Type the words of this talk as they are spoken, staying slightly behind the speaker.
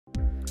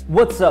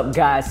What's up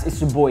guys,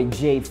 it's your boy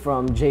Jay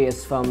from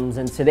JSFILMZ,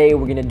 and today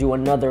we're gonna do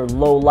another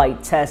low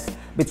light test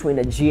between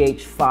a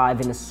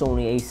GH5 and a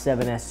Sony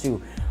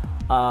A7sii.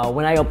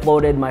 When I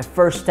uploaded my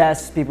first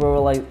test, people were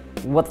like,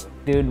 what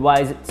dude, why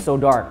is it so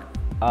dark?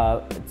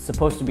 It's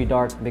supposed to be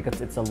dark because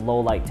it's a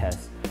low light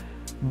test.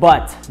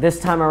 But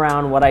this time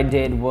around what I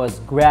did was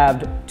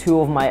grabbed two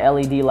of my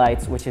LED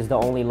lights, which is the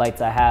only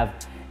lights I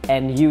have,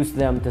 and used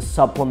them to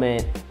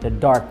supplement the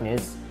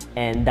darkness.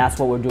 And that's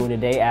what we're doing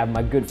today. I have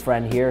my good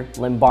friend here,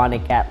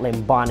 Limbonic at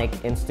Limbonic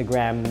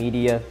Instagram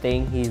media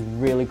thing. He's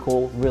really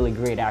cool, really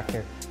great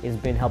actor. He's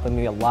been helping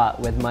me a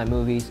lot with my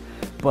movies.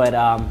 But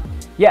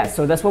yeah,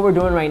 so that's what we're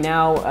doing right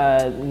now.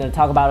 I'm gonna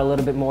talk about it a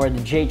little bit more.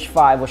 The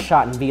GH5 was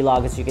shot in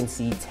Vlog, as you can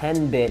see,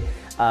 10-bit,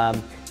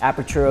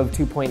 aperture of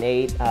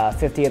 2.8,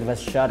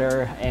 50th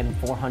shutter, and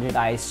 400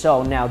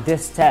 ISO. Now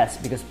this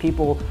test, because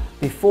people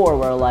before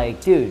were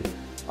like, dude,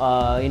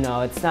 you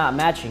know, it's not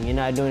matching, you're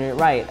not doing it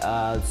right,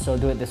 so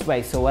do it this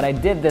way. So what I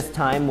did this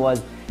time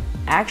was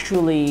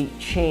actually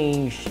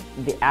change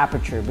the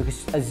aperture,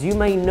 because as you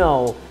may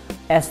know,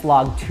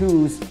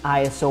 S-Log2's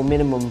ISO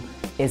minimum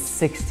is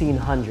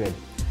 1600.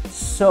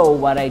 So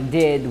what I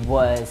did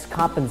was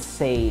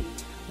compensate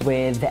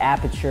with the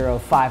aperture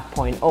of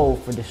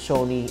 5.0 for the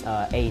Sony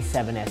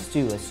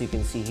A7sii, as you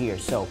can see here.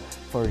 So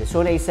for the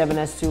Sony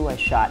A7sii, I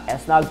shot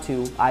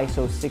S-Log2, ISO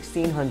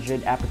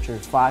 1600, aperture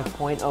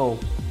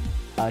 5.0,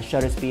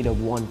 shutter speed of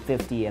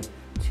 1/50th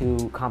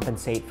to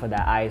compensate for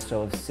that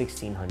ISO of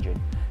 1600.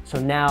 So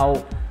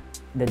now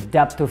the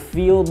depth of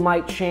field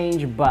might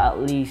change, but at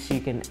least you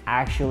can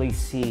actually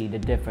see the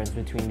difference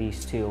between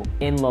these two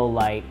in low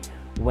light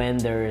when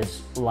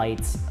there's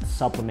lights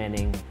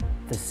supplementing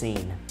the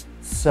scene.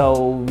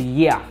 So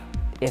yeah,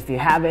 if you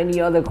have any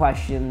other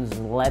questions,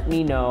 let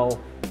me know.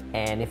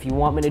 And if you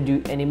want me to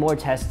do any more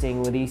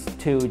testing with these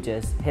two,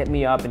 just hit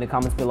me up in the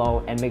comments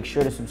below, and make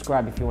sure to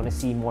subscribe if you want to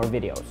see more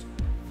videos.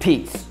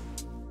 Peace.